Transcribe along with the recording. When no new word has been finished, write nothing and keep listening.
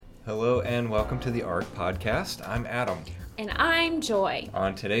Hello and welcome to the ARC podcast. I'm Adam. And I'm Joy.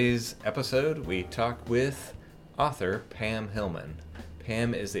 On today's episode, we talk with author Pam Hillman.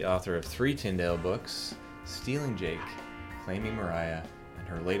 Pam is the author of 3 Tyndale books, Stealing Jake, Claiming Mariah, and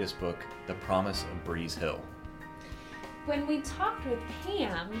her latest book, The Promise of Breeze Hill. When we talked with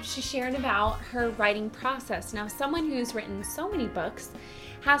Pam, she shared about her writing process. Now, someone who's written so many books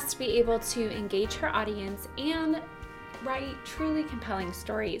has to be able to engage her audience and write truly compelling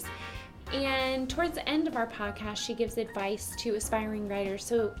stories. And towards the end of our podcast, she gives advice to aspiring writers.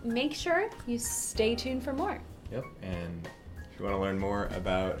 So make sure you stay tuned for more. Yep, and if you want to learn more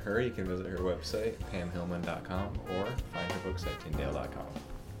about her, you can visit her website, pamhillman.com, or find her books at tyndale.com.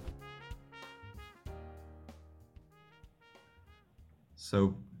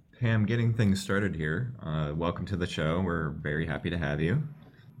 So, Pam, getting things started here, welcome to the show. We're very happy to have you.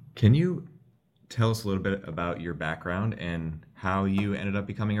 Can you tell us a little bit about your background and how you ended up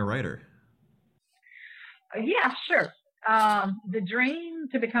becoming a writer? Yeah, sure. The dream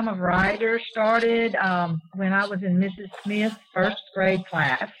to become a writer started when I was in Mrs. Smith's first grade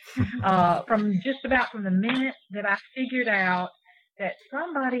class. From the minute that I figured out that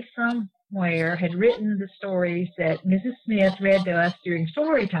somebody somewhere had written the stories that Mrs. Smith read to us during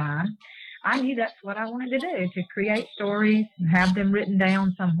story time, I knew that's what I wanted to do, to create stories and have them written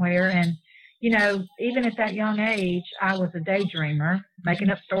down somewhere. And you know, even at that young age, I was a daydreamer, making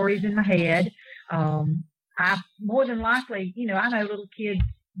up stories in my head. I more than likely, I know little kids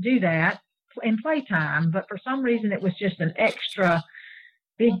do that in playtime, but for some reason it was just an extra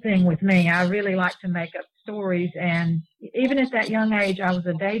big thing with me. I really like to make up stories, and even at that young age, I was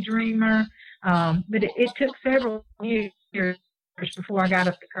a daydreamer. But it took several years before I got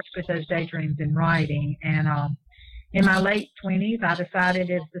up to put those daydreams in writing. And in my late 20s, I decided,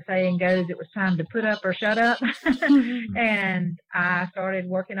 as the saying goes, it was time to put up or shut up. And I started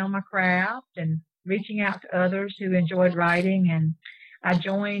working on my craft and reaching out to others who enjoyed writing. And I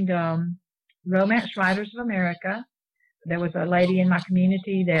joined Romance Writers of America. There was a lady in my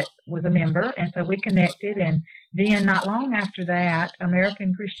community that was a member, and so we connected. And then not long after that,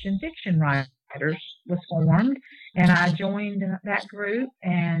 American Christian Fiction Writers was formed, and I joined that group,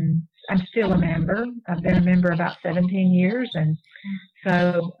 and I'm still a member. I've been a member about 17 years, and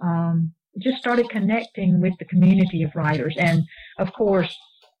so just started connecting with the community of writers. And of course,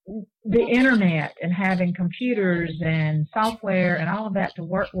 the internet and having computers and software and all of that to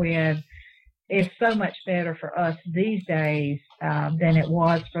work with is so much better for us these days than it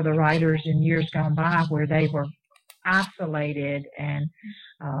was for the writers in years gone by, where they were isolated. And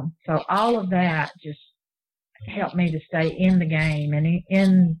so all of that just helped me to stay in the game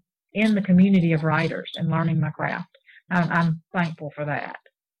and in the community of writers and learning my craft. I'm thankful for that.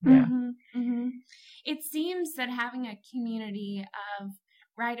 Yeah. Mm-hmm, mm-hmm. It seems that having a community of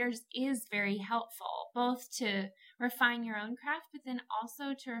writers is very helpful, both to refine your own craft, but then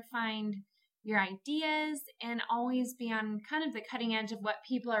also to refine your ideas and always be on kind of the cutting edge of what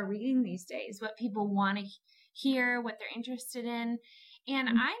people are reading these days, what people want to hear, what they're interested in. And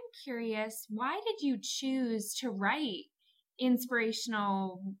I'm curious, why did you choose to write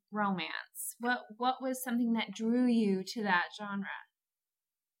inspirational romance? What was something that drew you to that genre?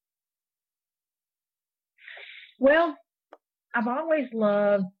 Well, I've always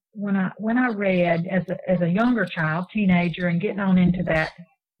loved when I read as a younger child, teenager, and getting on into that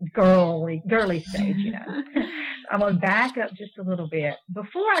girly stage, I'm going to back up just a little bit.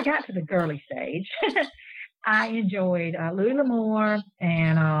 Before I got to the girly stage, I enjoyed Louis L'Amour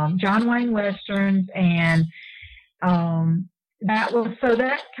and John Wayne Westerns, and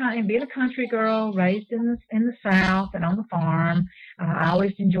that kind of being a country girl raised in the South and on the farm. I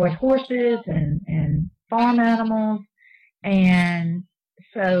always enjoyed horses and farm animals, and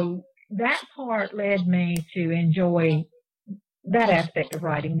so that part led me to enjoy that aspect of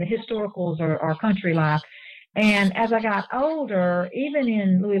writing, the historicals or country life. And as I got older, even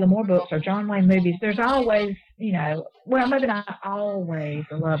in Louis L'Amour books or John Wayne movies, there's always, well, maybe not always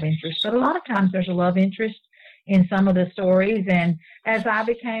a love interest, but a lot of times there's a love interest in some of the stories. And as I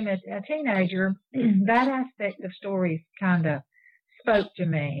became a teenager, that aspect of stories kind of spoke to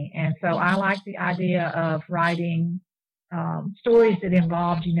me. And so I like the idea of writing stories that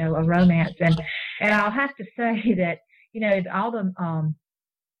involved, a romance. And I'll have to say that, all the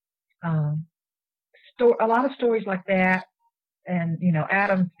a lot of stories like that, and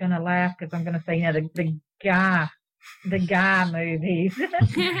Adam's gonna laugh because I'm gonna say the guy movies.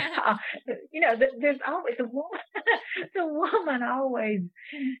 There's always the woman always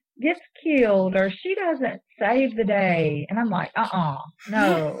gets killed or she doesn't save the day, and I'm like,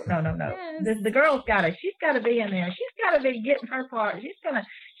 no. Yes. The girl's she's gotta be in there. She's gotta be getting her part. She's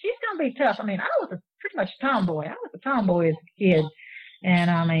going to be tough. I mean, I was pretty much a tomboy. I was a tomboy as a kid.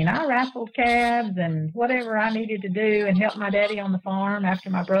 And, I mean, I raffled cabs and whatever I needed to do and helped my daddy on the farm after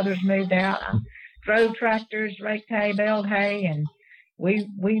my brothers moved out. I drove tractors, raked hay, baled hay, and we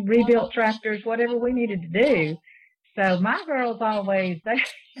rebuilt tractors, whatever we needed to do. So my girls always,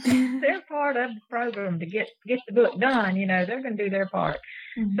 they're part of the program to get the book done. You know, they're going to do their part.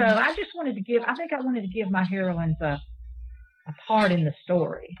 Mm-hmm. So I wanted to give my heroines a part in the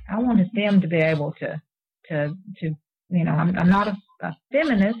story. I wanted them to be able to you know, I'm not a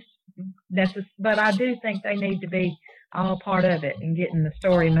feminist, but I do think they need to be all part of it and getting the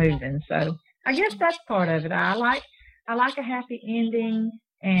story moving. So I guess that's part of it. I like a happy ending,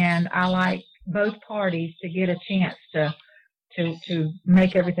 and I like both parties to get a chance to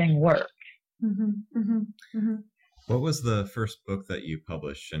make everything work. Mm-hmm, mm-hmm, mm-hmm. What was the first book that you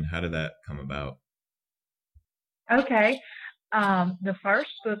published, and how did that come about? Okay. The first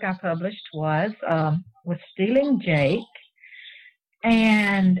book I published was Stealing Jake,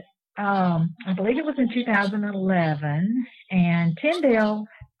 and I believe it was in 2011, and Tyndale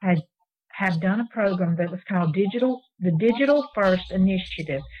had done a program that was called the Digital First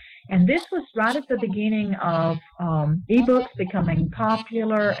Initiative. And this was right at the beginning of ebooks becoming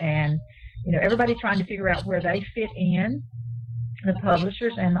popular, and you know, everybody trying to figure out where they fit in, the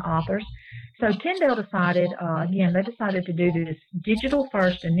publishers and the authors. So Tyndale decided, they decided to do this Digital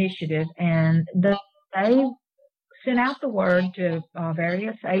First Initiative, and they sent out the word to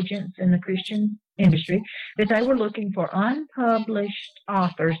various agents in the Christian industry that they were looking for unpublished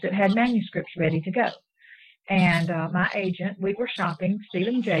authors that had manuscripts ready to go. And my agent, we were shopping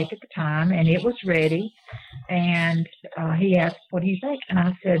Stealing Jake at the time, and it was ready. And he asked, "What do you think?" And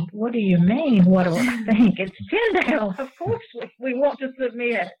I said, "What do you mean? What do I think? It's Tyndale. Of course we want to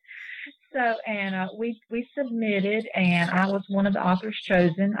submit." So, and we submitted, and I was one of the authors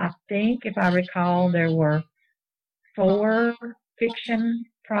chosen. I think, if I recall, there were 4 fiction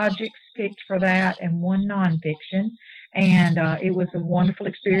projects picked for that and 1 nonfiction. And it was a wonderful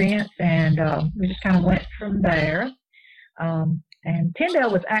experience, and we just kind of went from there. And Tyndale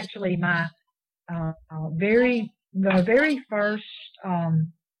was actually my very first.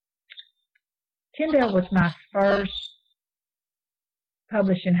 Tyndale was my first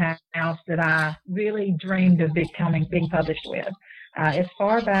publishing house that I really dreamed of being published with. As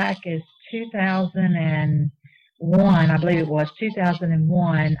far back as 2001, I believe it was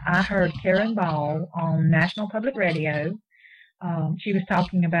 2001, I heard Karen Ball on National Public Radio. She was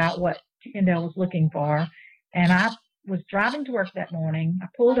talking about what Tyndale was looking for, and I was driving to work that morning. I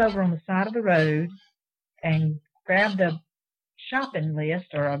pulled over on the side of the road and grabbed a shopping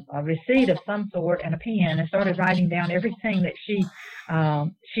list or a receipt of some sort and a pen and started writing down everything that she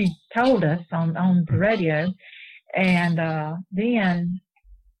told us on the radio. And then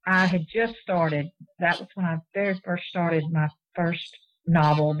I had just started. That was when I very first started my first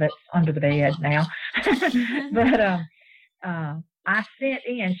novel that's under the bed now. But I sent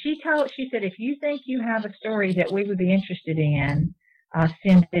in. She said, "If you think you have a story that we would be interested in,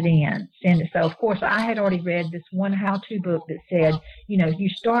 send it in. Send it." So of course I had already read this one how-to book that said, you know, you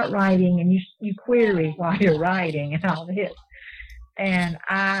start writing and you query while you're writing and all this. And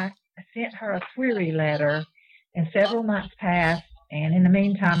I sent her a query letter, and several months passed. And in the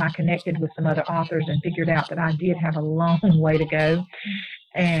meantime, I connected with some other authors and figured out that I did have a long way to go.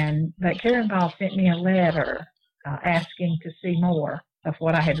 But Karen Ball sent me a letter asking to see more of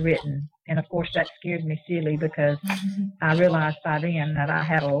what I had written. And of course, that scared me silly because I realized by then that I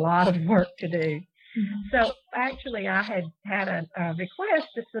had a lot of work to do. Mm-hmm. So actually, I had a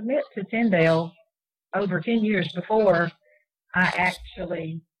request to submit to Tyndale over 10 years before I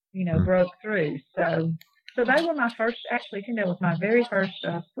actually, you know, broke through. So they were my first. Actually, Tyndale was my very first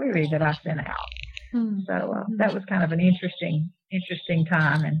query that I sent out. Mm-hmm. So that was kind of an interesting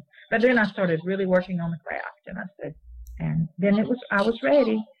time. But then I started really working on the craft, and then I was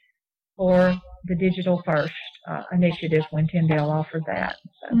ready for the Digital First initiative when Tyndale offered that.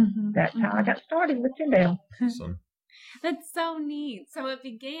 So that's how I got started with Tyndale. Awesome. That's so neat. So it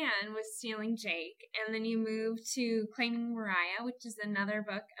began with Stealing Jake, and then you moved to Claiming Mariah, which is another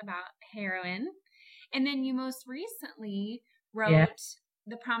book about heroin. And then you most recently wrote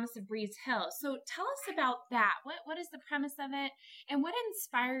The Promise of Breeze Hill. So tell us about that. What is the premise of it, and what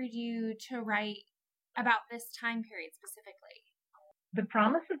inspired you to write about this time period specifically? The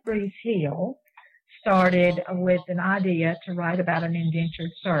Promise of Breeze Hill started with an idea to write about an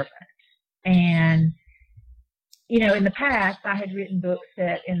indentured servant. And, you know, in the past, I had written books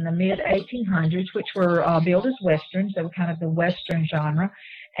set in the mid-1800s, which were billed as Westerns. They were kind of the Western genre.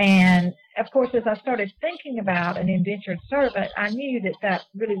 And of course, as I started thinking about an indentured servant, I knew that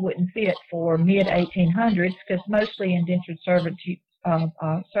really wouldn't fit for mid-1800s because mostly indentured servitude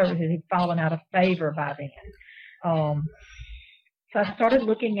services had fallen out of favor by then. So I started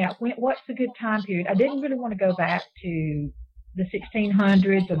looking at what's a good time period. I didn't really want to go back to the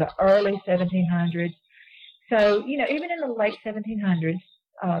 1600s or the early 1700s. So, even in the late 1700s,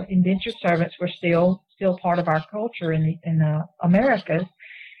 indentured servants were still part of our culture in the Americas.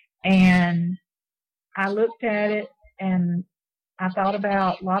 And I looked at it and I thought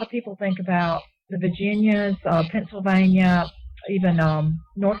about, a lot of people think about the Virginias, Pennsylvania, even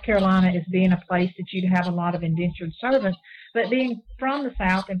North Carolina as being a place that you'd have a lot of indentured servants. But being from the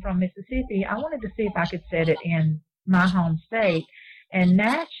South and from Mississippi, I wanted to see if I could set it in my home state. And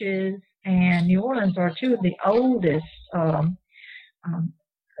Natchez and New Orleans are two of the oldest,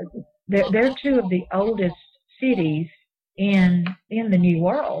 they're two of the oldest cities in the New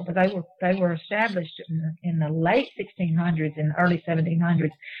World. They were established in the late 1600s and early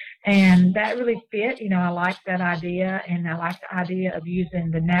 1700s, and that really fit. I like that idea, and I like the idea of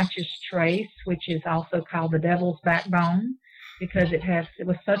using the Natchez Trace, which is also called the Devil's Backbone, because it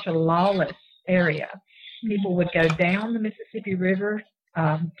was such a lawless area. People would go down the Mississippi River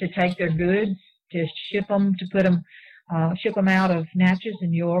to take their goods, to ship them out of Natchez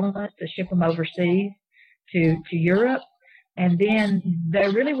and New Orleans, to ship them overseas to Europe. And then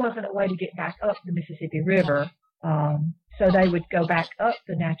there really wasn't a way to get back up the Mississippi River, so they would go back up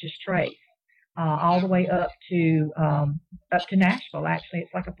the Natchez Trace, all the way up to Nashville. Actually,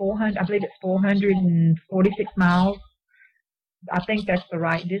 it's like I believe it's 446 miles. I think that's the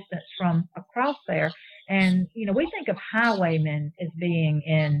right distance from across there. And we think of highwaymen as being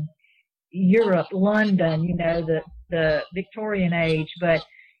in Europe, London, the Victorian age, but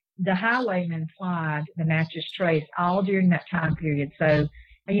the highwaymen plied the Natchez Trace all during that time period. So,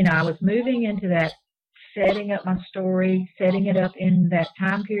 I was moving into that, setting up my story, setting it up in that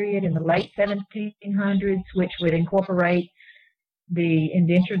time period in the late 1700s, which would incorporate the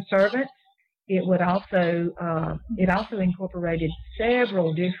indentured servants. It would also, incorporated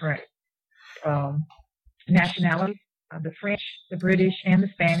several different nationalities, the French, the British, and the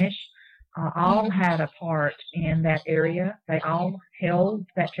Spanish. All had a part in that area. They all held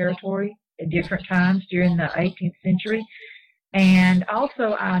that territory at different times during the 18th century. And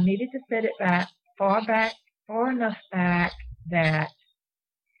also, I needed to set it far enough back that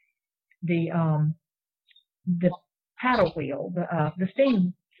the paddle wheel, the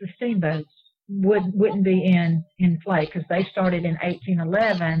steamboats wouldn't be in play, because they started in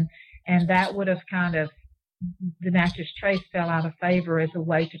 1811, and that would have the Natchez Trace fell out of favor as a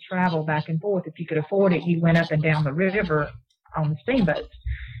way to travel back and forth. If you could afford it, you went up and down the river on the steamboats.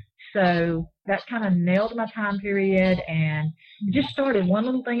 So that kind of nailed my time period, and just started one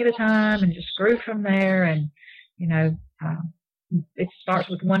little thing at a time and just grew from there. And, it starts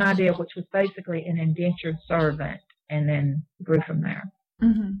with one idea, which was basically an indentured servant, and then grew from there.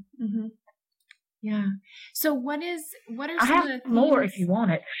 Mm-hmm. Mm-hmm. Yeah. So what are some of the themes? More if you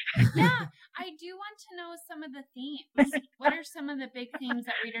want it. Yeah, I do want to know some of the themes. What are some of the big themes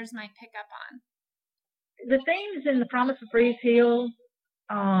that readers might pick up on? The themes in The Promise of Breeze Hill,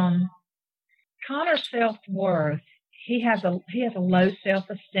 Connor's self-worth. He has a low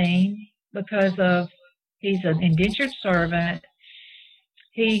self-esteem because of he's an indentured servant.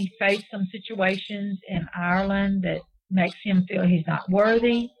 He faced some situations in Ireland that makes him feel he's not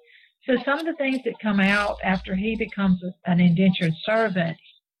worthy. So some of the things that come out after he becomes an indentured servant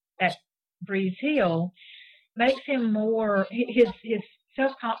at Breeze Hill makes him more, his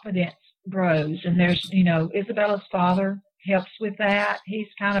self-confidence grows. And there's, Isabella's father helps with that.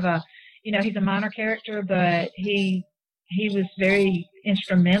 He's kind of he's a minor character, but he was very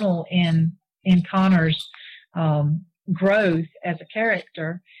instrumental in Connor's growth as a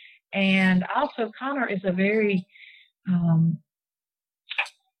character. And also Connor is a very,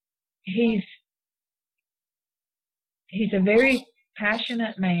 he's a very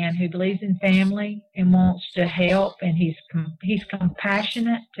passionate man who believes in family and wants to help, and he's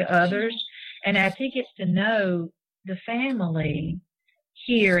compassionate to others. And as he gets to know the family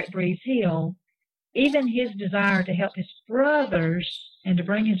here at Breeze Hill, even his desire to help his brothers and to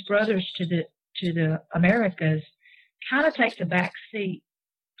bring his brothers to the Americas kind of takes a back seat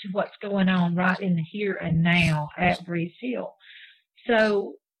to what's going on right in the here and now at Breeze Hill.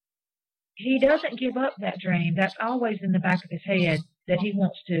 So he doesn't give up that dream. That's always in the back of his head, that he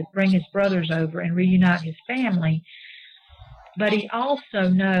wants to bring his brothers over and reunite his family. But he also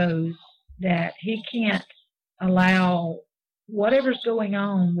knows that he can't allow whatever's going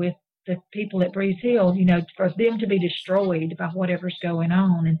on with the people at Breeze Hill, for them to be destroyed by whatever's going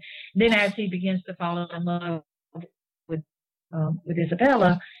on. And then as he begins to fall in love with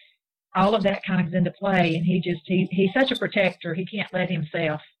Isabella, all of that kind of comes into play. And he's such a protector. He can't let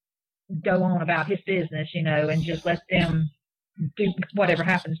himself go on about his business, and just let them do whatever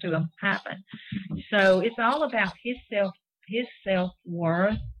happens to him happen. So it's all about his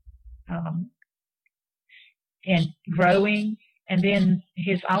self-worth, and growing, and then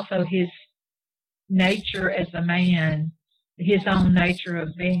his nature as a man, his own nature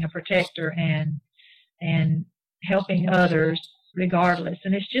of being a protector and helping others regardless.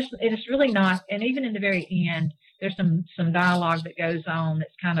 And it's really not, and even in the very end, there's some dialogue that goes on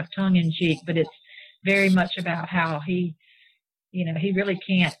that's kind of tongue in cheek, but it's very much about how he really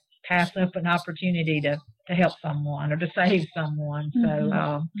can't pass up an opportunity to help someone or to save someone. Mm-hmm.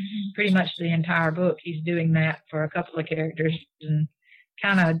 So pretty much the entire book, he's doing that for a couple of characters, and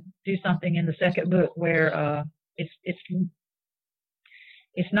kind of do something in the second book where it's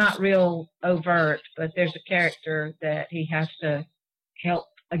not real overt, but there's a character that he has to help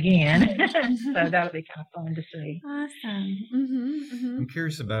again. So that'll be kind of fun to see. Awesome. Mm-hmm, mm-hmm. I'm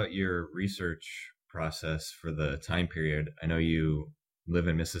curious about your research process for the time period. I know you live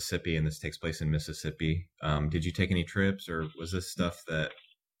in Mississippi and this takes place in Mississippi. Did you take any trips, or was this stuff that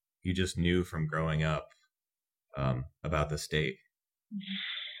you just knew from growing up about the state?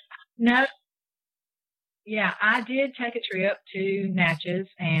 No. Yeah, I did take a trip to Natchez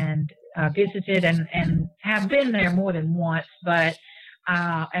and visited and have been there more than once, but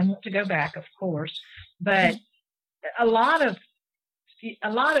and want to go back, of course. But a lot of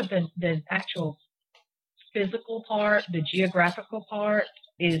the actual physical part, the geographical part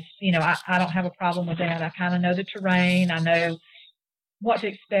is, I don't have a problem with that. I kind of know the terrain. I know what to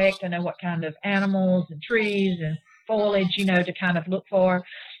expect. I know what kind of animals and trees and foliage, to kind of look for.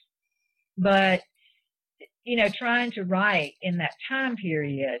 But, trying to write in that time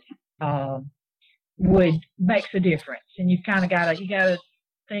period makes a difference. And you've kind of got to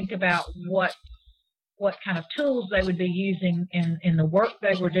think about what kind of tools they would be using in the work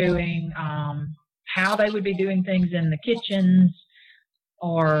they were doing, how they would be doing things in the kitchens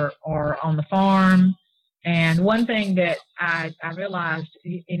or on the farm. And one thing that I realized,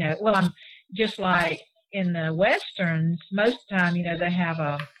 I'm just like in the Westerns, most of the time, they have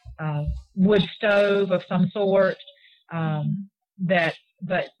a wood stove of some sort, but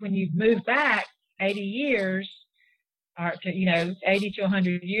when you move back 80 years, or to 80 to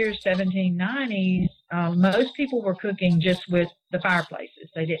 100 years, 1790s, most people were cooking just with the fireplaces.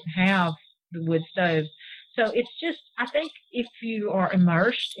 They didn't have the wood stoves. So it's just, I think if you are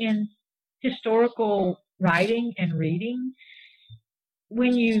immersed in historical writing and reading,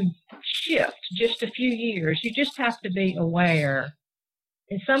 when you shift just a few years, you just have to be aware.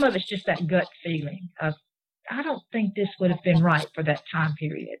 And some of it's just that gut feeling of, I don't think this would have been right for that time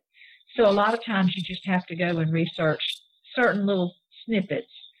period. So a lot of times you just have to go and research certain little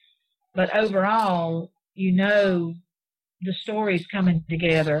snippets. But overall, the story's coming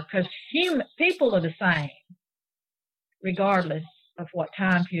together because people are the same, regardless of what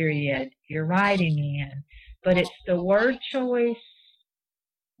time period you're writing in. But it's the word choice,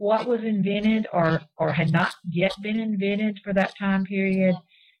 what was invented or had not yet been invented for that time period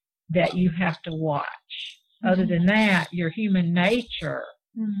that you have to watch. Mm-hmm. Other than that, your human nature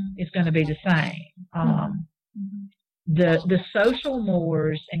is going to be the same. The social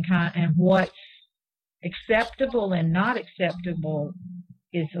mores and what's acceptable and not acceptable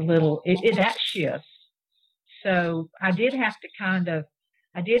is that shifts. So I did have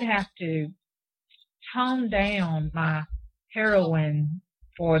to tone down my heroine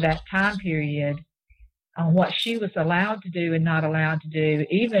for that time period on what she was allowed to do and not allowed to do,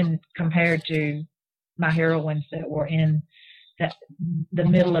 even compared to my heroines that were in the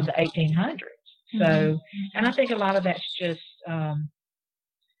middle of the 1800s. So, and I think a lot of that's just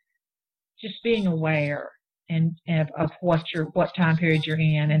being aware and of what time period you're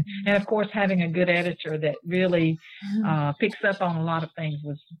in, and of course having a good editor that really picks up on a lot of things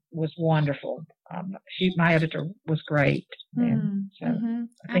was wonderful. My editor was great, and so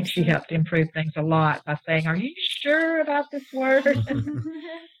I think she helped improve things a lot by saying, "Are you sure about this word?"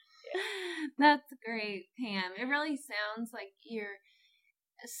 That's great, Pam. It really sounds like you're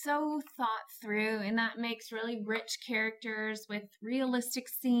so thought through, and that makes really rich characters with realistic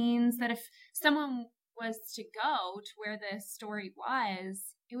scenes that if someone was to go to where the story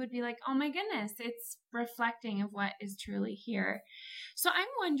was, it would be like, oh my goodness, it's reflecting of what is truly here. So I'm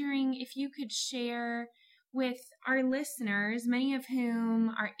wondering if you could share with our listeners, many of whom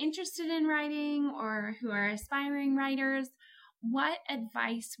are interested in writing or who are aspiring writers, what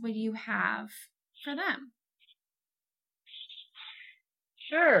advice would you have for them?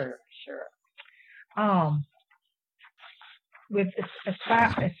 Sure. With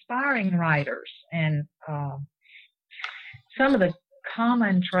aspiring writers, and some of the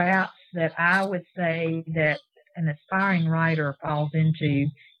common traps that I would say that an aspiring writer falls into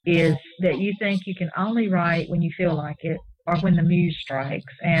is that you think you can only write when you feel like it or when the muse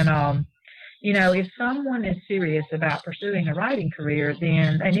strikes. And, if someone is serious about pursuing a writing career,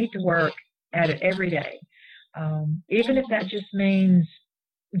 then they need to work at it every day. Even if that just means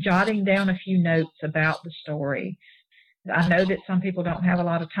jotting down a few notes about the story. I know that some people don't have a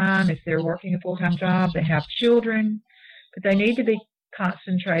lot of time if they're working a full-time job, they have children, but they need to be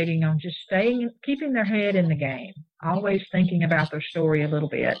concentrating on just keeping their head in the game, always thinking about their story a little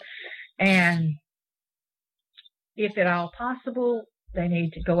bit. And if at all possible, they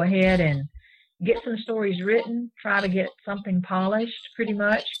need to go ahead and get some stories written, try to get something polished pretty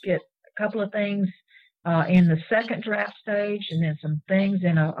much, get a couple of things in the second draft stage and then some things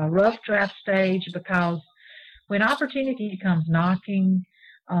in a rough draft stage, because when opportunity comes knocking,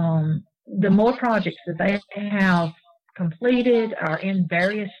 the more projects that they have completed or in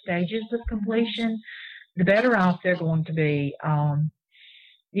various stages of completion, the better off they're going to be. All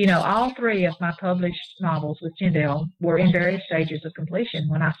three of my published novels with Tyndale were in various stages of completion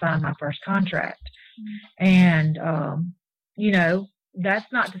when I signed my first contract. And,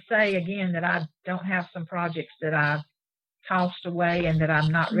 that's not to say, again, that I don't have some projects that I've tossed away and that I'm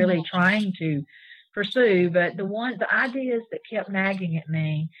not really trying to pursue, but the ideas that kept nagging at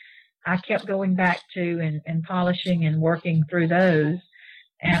me, I kept going back to and polishing and working through those.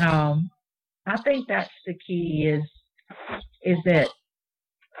 And I think that's the key is that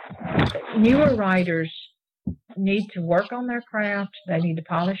newer writers need to work on their craft, they need to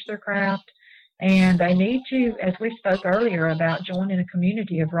polish their craft, and they need to, as we spoke earlier about joining a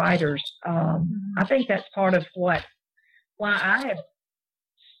community of writers. I think that's part of why I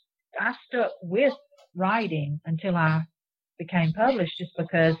stuck with writing until I became published, just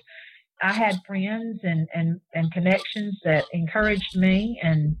because I had friends and connections that encouraged me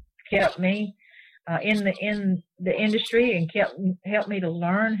and kept me in the industry and helped me to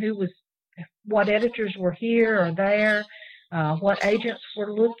learn what editors were here or there, what agents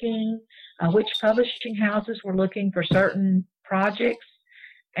were looking, which publishing houses were looking for certain projects,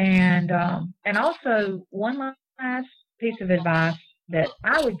 and also one last piece of advice that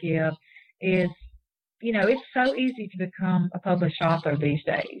I would give is, it's so easy to become a published author these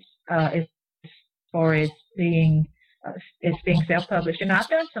days, as far as being self-published. And I've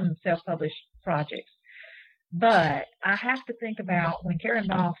done some self-published projects, but I have to think about when Karen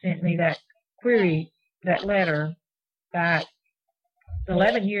Ball sent me that letter back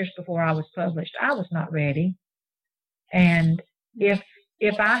 11 years before I was published, I was not ready. And if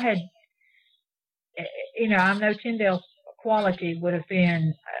I had, I know Tyndale's quality would have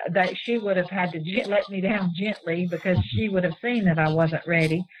been that she would have had to let me down gently because she would have seen that I wasn't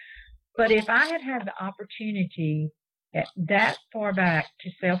ready. But if I had the opportunity that far back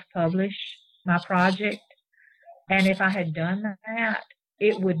to self-publish my project, and if I had done that,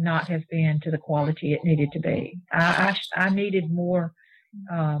 it would not have been to the quality it needed to be. I needed more.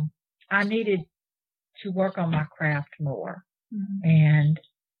 I needed to work on my craft more, and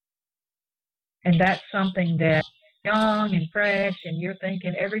that's something that young and fresh, and you're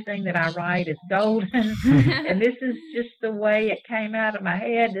thinking everything that I write is golden, and this is just the way it came out of my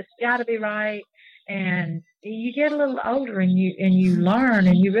head. This got to be right. And you get a little older, and you learn,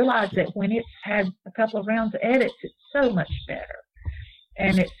 and you realize that when it's had a couple of rounds of edits, it's so much better,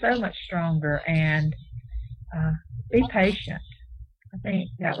 and it's so much stronger. And be patient. I think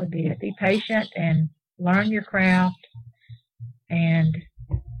that would be it. Be patient and learn your craft, and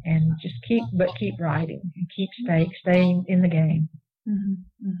just keep writing and keep staying in the game.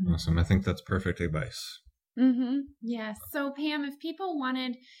 Awesome. I think that's perfect advice. Yes. So Pam, if people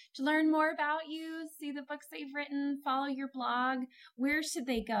wanted to learn more about you, see the books that you've written, follow your blog, where should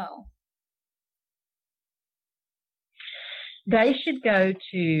they go? They should go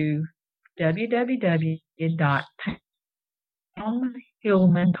to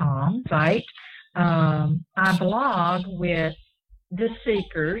www.hillman.com site. I blog with The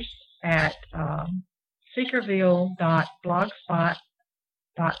Seekers at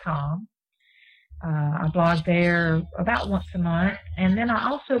seekerville.blogspot.com. I blog there about once a month, and then I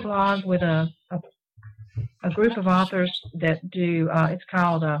also blog with a group of authors that do. It's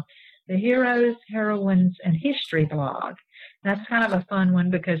called the Heroes, Heroines, and History blog. That's kind of a fun one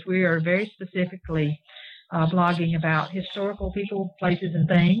because we are very specifically blogging about historical people, places, and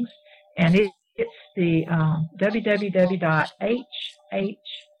things, and It's the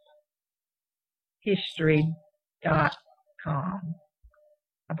www.hhhistory.com.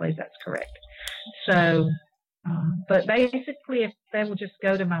 I believe that's correct. So, but basically, if they will just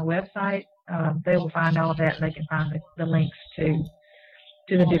go to my website, they will find all of that, and they can find the links to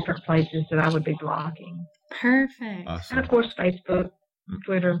the different places that I would be blogging. Perfect. Awesome. And of course, Facebook,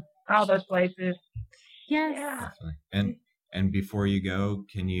 Twitter, all those places. Yes. Yeah. And before you go,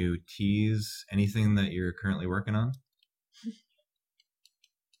 can you tease anything that you're currently working on?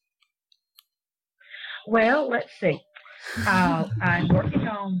 Well, let's see. I'm working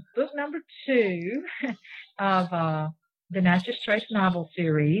on book number 2 of the Natchez Trace novel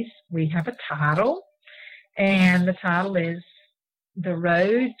series. We have a title, and the title is The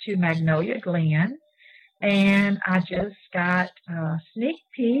Road to Magnolia Glen. And I just got a sneak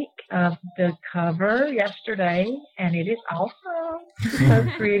peek of the cover yesterday, and it is awesome. So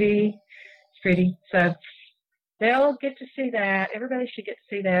pretty. It's pretty. So they'll get to see that. Everybody should get to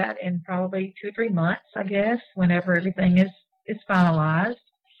see that in probably 2 or 3 months, I guess, whenever everything is finalized.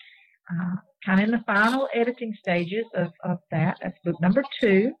 Kind of in the final editing stages of that. That's book number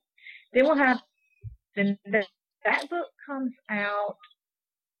 2. Then we'll have that book comes out.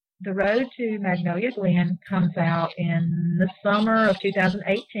 The Road to Magnolia Glen comes out in the summer of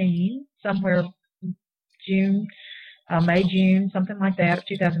 2018, somewhere June, May, June, something like that, of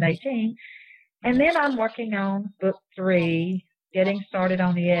 2018. And then I'm working on book 3, getting started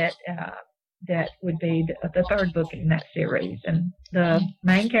on it. That would be the 3rd book in that series. And the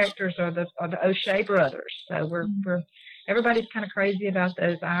main characters are the O'Shea brothers. So everybody's kind of crazy about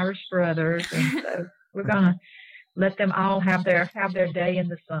those Irish brothers, and so we're gonna let them all have their day in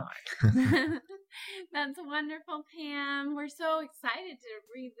the sun. That's wonderful, Pam. We're so excited to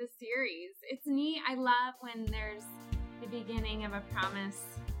read the series. It's neat. I love when there's the beginning of a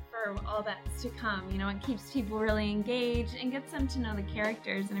promise for all that's to come. You know, it keeps people really engaged and gets them to know the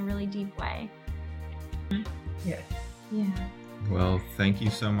characters in a really deep way. Yes. Yeah. Well, thank you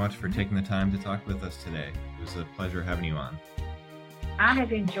so much for taking the time to talk with us today. It was a pleasure having you on. I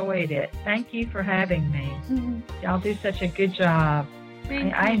have enjoyed it. Thank you for having me. Mm-hmm. Y'all do such a good job.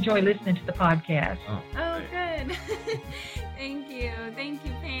 I enjoy listening to the podcast. Oh, good. Thank you. Thank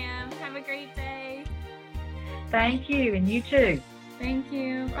you, Pam. Have a great day. Thank you, and you too. Thank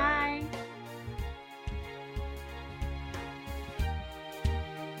you. Bye.